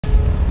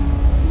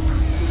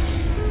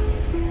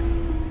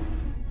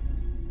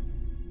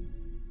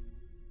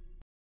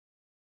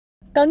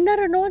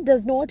Kangana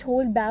does not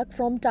hold back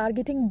from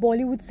targeting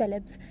Bollywood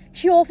celebs.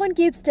 She often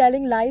keeps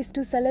telling lies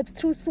to celebs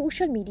through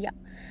social media.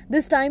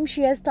 This time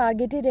she has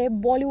targeted a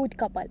Bollywood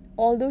couple,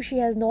 although she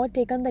has not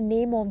taken the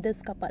name of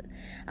this couple.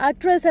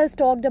 Actress has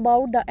talked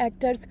about the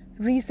actor's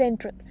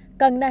recent trip.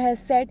 Kangana has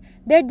said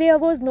that there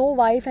was no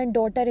wife and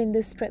daughter in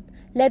this trip.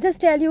 Let us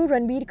tell you,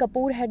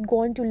 Ranbirkapoor had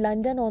gone to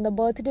London on the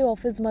birthday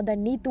of his mother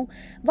Neetu,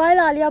 while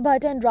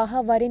aliabhatt and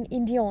Raha were in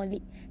India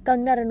only.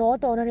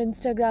 Kanganacontroversy on her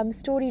Instagram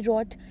story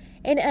wrote,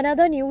 "In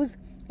another news,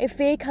 a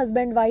fake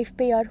husband-wife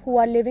pair who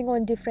are living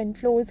on different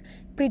floors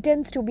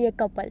pretends to be a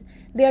couple.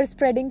 They are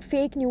spreading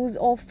fake news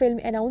of film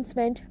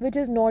announcement which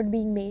is not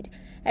being made.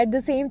 At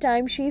the same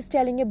time, she is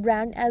telling a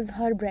brand as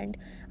her brand.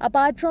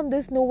 Apart from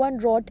this, no one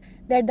wrote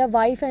that the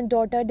wife and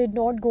daughter did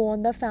not go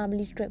on the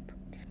family trip."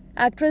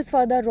 Actress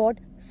further wrote,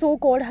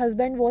 "So-called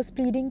husband was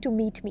pleading to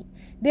meet me.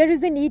 There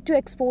is a need to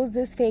expose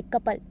this fake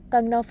couple."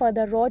 Kangana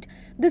further wrote,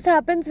 "This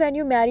happens when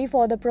you marry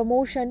for the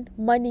promotion,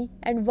 money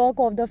and work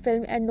of the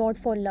film and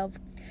not for love."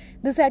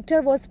 This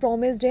actor was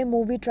promised a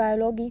movie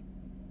trilogy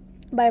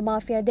by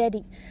Mafia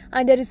Daddy.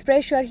 Under his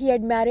pressure, he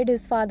had married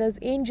his father's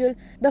angel.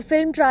 The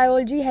film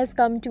trilogy has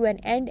come to an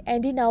end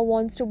and he now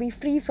wants to be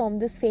free from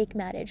this fake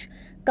marriage.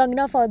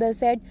 Kangana further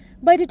said,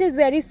 "But it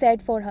is very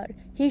sad for her.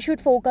 He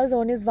should focus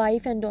on his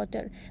wife and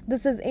daughter.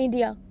 This is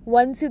India.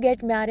 Once you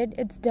get married,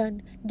 it's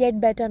done.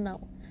 Get better now."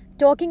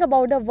 Talking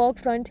about the work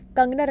front,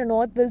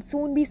 Kanganacontroversy will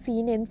soon be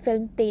seen in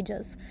film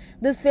Tejas.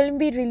 This film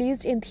will be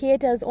released in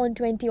theatres on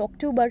 20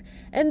 October.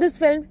 In this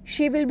film,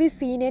 she will be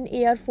seen in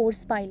Air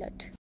Force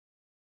pilot.